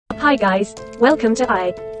Hi guys, welcome to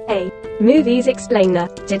A Movies Explainer.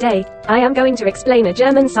 Today, I am going to explain a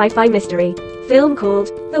German sci-fi mystery film called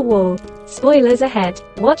The Wall. Spoilers ahead,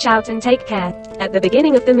 watch out and take care. At the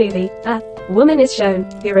beginning of the movie, a woman is shown,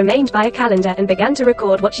 who remained by a calendar and began to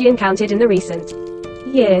record what she encountered in the recent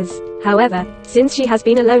years. However, since she has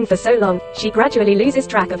been alone for so long, she gradually loses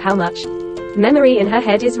track of how much memory in her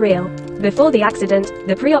head is real. Before the accident,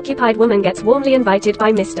 the preoccupied woman gets warmly invited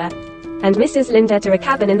by Mr. and Mrs. Linder to a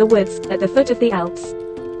cabin in the woods, at the foot of the Alps.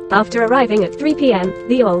 After arriving at 3 p.m.,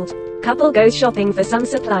 the old couple goes shopping for some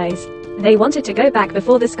supplies. They wanted to go back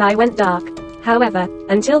before the sky went dark. However,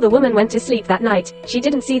 until the woman went to sleep that night, she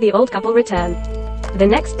didn't see the old couple return. The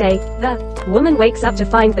next day, the woman wakes up to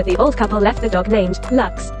find that the old couple left the dog named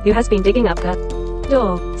Lux, who has been digging up the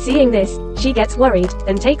door. Seeing this, she gets worried,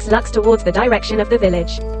 and takes Lux towards the direction of the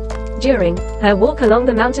village. During her walk along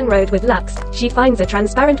the mountain road with Lux, she finds a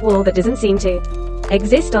transparent wall that doesn't seem to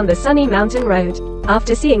exist on the sunny mountain road.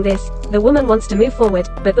 After seeing this, the woman wants to move forward,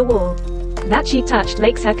 but the wall that she touched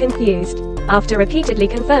makes her confused. After repeatedly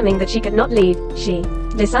confirming that she could not leave, she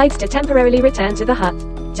decides to temporarily return to the hut.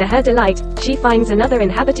 To her delight, she finds another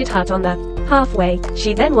inhabited hut on the halfway.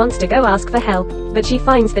 She then wants to go ask for help, but she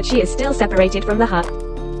finds that she is still separated from the hut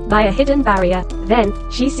by a hidden barrier. Then,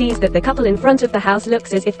 she sees that the couple in front of the house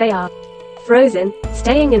looks as if they are frozen,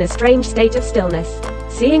 staying in a strange state of stillness.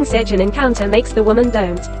 Seeing such an encounter makes the woman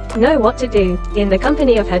don't know what to do. In the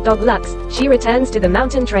company of her dog Lux, she returns to the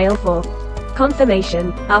mountain trail for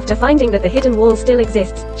confirmation. After finding that the hidden wall still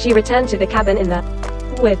exists, she returned to the cabin in the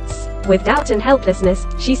woods. With doubt and helplessness,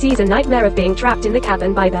 she sees a nightmare of being trapped in the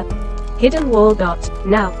cabin by the hidden wall.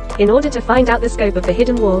 Now, in order to find out the scope of the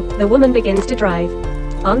hidden wall, the woman begins to drive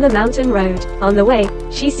on the mountain road. On the way,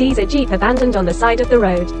 she sees a jeep abandoned on the side of the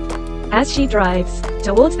road. As she drives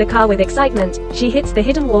towards the car with excitement, she hits the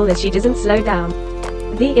hidden wall as she doesn't slow down.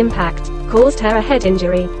 The impact caused her a head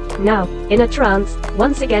injury. Now, in a trance,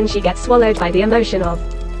 once again she gets swallowed by the emotion of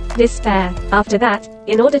despair. After that,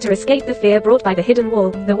 in order to escape the fear brought by the hidden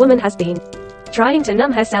wall, the woman has been trying to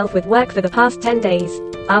numb herself with work for the past 10 days.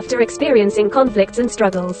 After experiencing conflicts and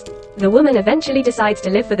struggles, the woman eventually decides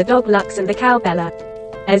to live for the dog Lux and the cow Bella.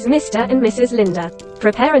 As Mr. and Mrs. Linder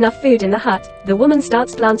prepare enough food in the hut, the woman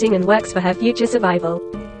starts planting and works for her future survival.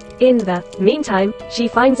 In the meantime, she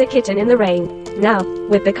finds a kitten in the rain. Now,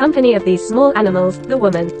 with the company of these small animals, the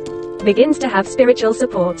woman begins to have spiritual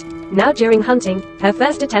support. Now during hunting, her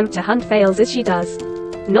first attempt to hunt fails as she does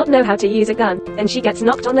not know how to use a gun, and she gets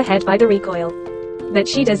knocked on the head by the recoil. But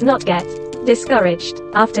she does not get discouraged.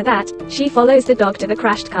 After that, she follows the dog to the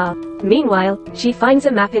crashed car. Meanwhile, she finds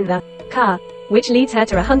a map in the car, which leads her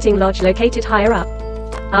to a hunting lodge located higher up.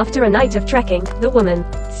 After a night of trekking, the woman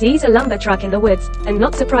sees a lumber truck in the woods, and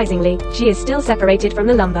not surprisingly, she is still separated from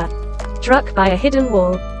the lumber truck by a hidden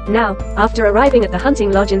wall. Now, after arriving at the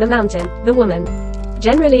hunting lodge in the mountain, the woman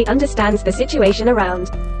generally understands the situation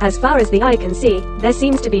around. As far as the eye can see, there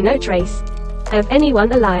seems to be no trace of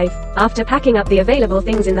anyone alive. After packing up the available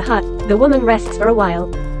things in the hut, the woman rests for a while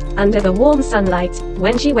under the warm sunlight.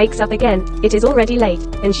 When she wakes up again, it is already late,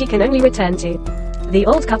 and she can only return to the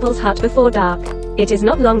old couple's hut before dark. It is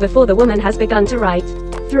not long before the woman has begun to write.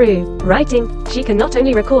 Through writing, she can not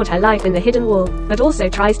only record her life in the hidden wall, but also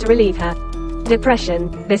tries to relieve her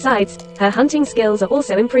depression. Besides, her hunting skills are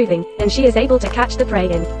also improving, and she is able to catch the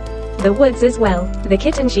prey in the woods as well. The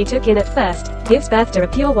kitten she took in at first gives birth to a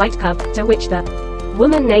pure white cub, to which the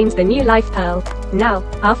woman names the new life Pearl. Now,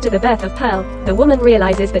 after the birth of Pearl, the woman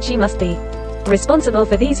realizes that she must be responsible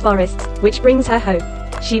for these forests, which brings her hope.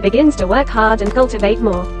 She begins to work hard and cultivate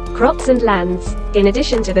more crops and lands. In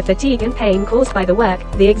addition to the fatigue and pain caused by the work,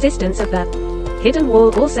 the existence of the hidden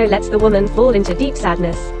wall also lets the woman fall into deep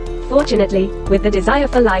sadness. Fortunately, with the desire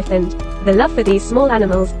for life and the love for these small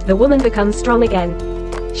animals, the woman becomes strong again.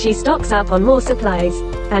 She stocks up on more supplies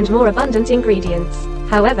and more abundant ingredients.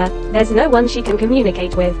 However, there's no one she can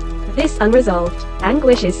communicate with. This unresolved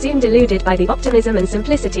anguish is soon diluted by the optimism and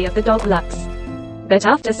simplicity of the dog Lux. But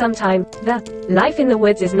after some time, the life in the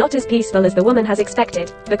woods is not as peaceful as the woman has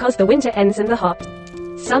expected, because the winter ends and the hot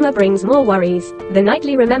summer brings more worries. The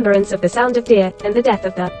nightly remembrance of the sound of deer, and the death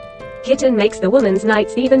of the kitten makes the woman's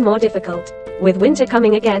nights even more difficult. With winter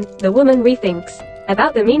coming again, the woman rethinks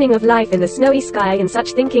about the meaning of life in the snowy sky, and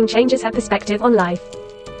such thinking changes her perspective on life.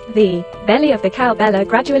 The belly of the cow Bella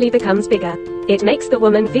gradually becomes bigger. It makes the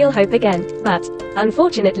woman feel hope again, but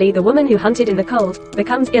unfortunately the woman who hunted in the cold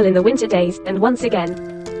becomes ill in the winter days, and once again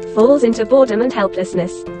falls into boredom and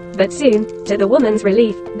helplessness. But soon, to the woman's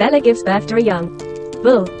relief, Bella gives birth to a young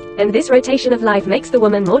bull, and this rotation of life makes the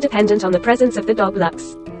woman more dependent on the presence of the dog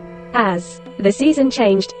Lux. As the season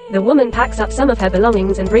changed, the woman packs up some of her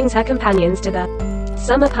belongings and brings her companions to the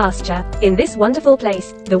summer pasture. In this wonderful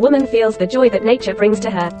place, the woman feels the joy that nature brings to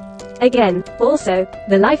her. Again, also,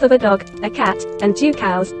 the life of a dog, a cat, and 2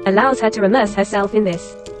 cows, allows her to immerse herself in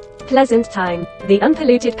this pleasant time. The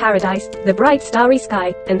unpolluted paradise, the bright starry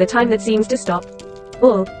sky, and the time that seems to stop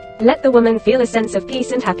all let the woman feel a sense of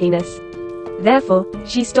peace and happiness. Therefore,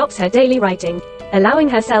 she stops her daily writing, allowing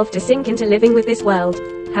herself to sink into living with this world.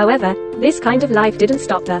 However, this kind of life didn't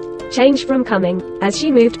stop the change from coming. As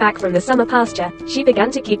she moved back from the summer pasture, she began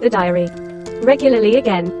to keep the diary regularly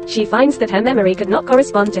again. She finds that her memory could not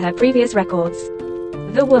correspond to her previous records.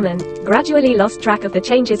 The woman gradually lost track of the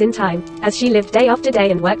changes in time, as she lived day after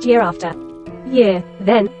day and worked year after year.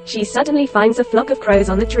 Then, she suddenly finds a flock of crows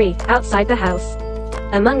on the tree, outside the house.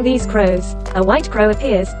 Among these crows, a white crow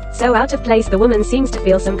appears, so out of place the woman seems to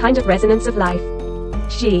feel some kind of resonance of life.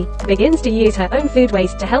 She begins to use her own food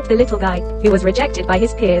waste to help the little guy, who was rejected by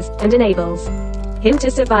his peers, and enables him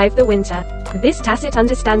to survive the winter. This tacit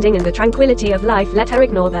understanding and the tranquility of life let her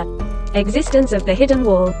ignore the existence of the hidden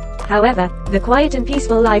wall. However, the quiet and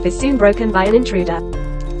peaceful life is soon broken by an intruder.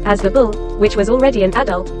 As the bull, which was already an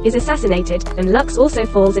adult, is assassinated, and Lux also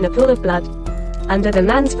falls in a pool of blood under the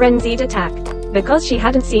man's frenzied attack. Because she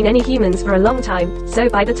hadn't seen any humans for a long time, so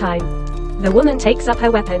by the time the woman takes up her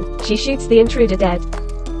weapon, she shoots the intruder dead.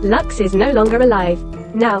 Lux is no longer alive.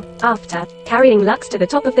 Now, after carrying Lux to the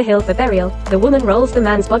top of the hill for burial, the woman rolls the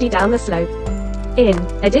man's body down the slope. In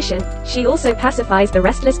addition, she also pacifies the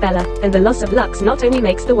restless Bella, and the loss of Lux not only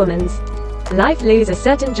makes the woman's life lose a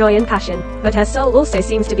certain joy and passion, but her soul also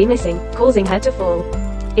seems to be missing, causing her to fall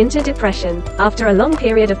into depression. After a long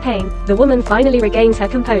period of pain, the woman finally regains her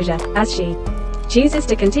composure, as she chooses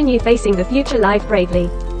to continue facing the future life bravely.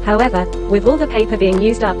 However, with all the paper being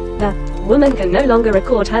used up, the woman can no longer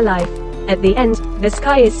record her life. At the end, the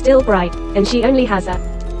sky is still bright, and she only has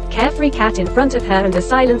a carefree cat in front of her and the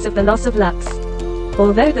silence of the loss of Lux.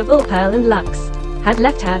 Although the bull Pearl and Lux had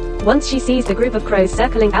left her, once she sees the group of crows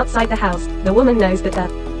circling outside the house, the woman knows that the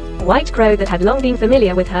white crow that had long been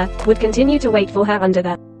familiar with her, would continue to wait for her under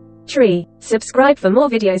the tree. Subscribe for more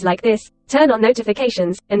videos like this, turn on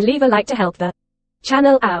notifications, and leave a like to help the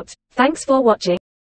channel out. Thanks for watching.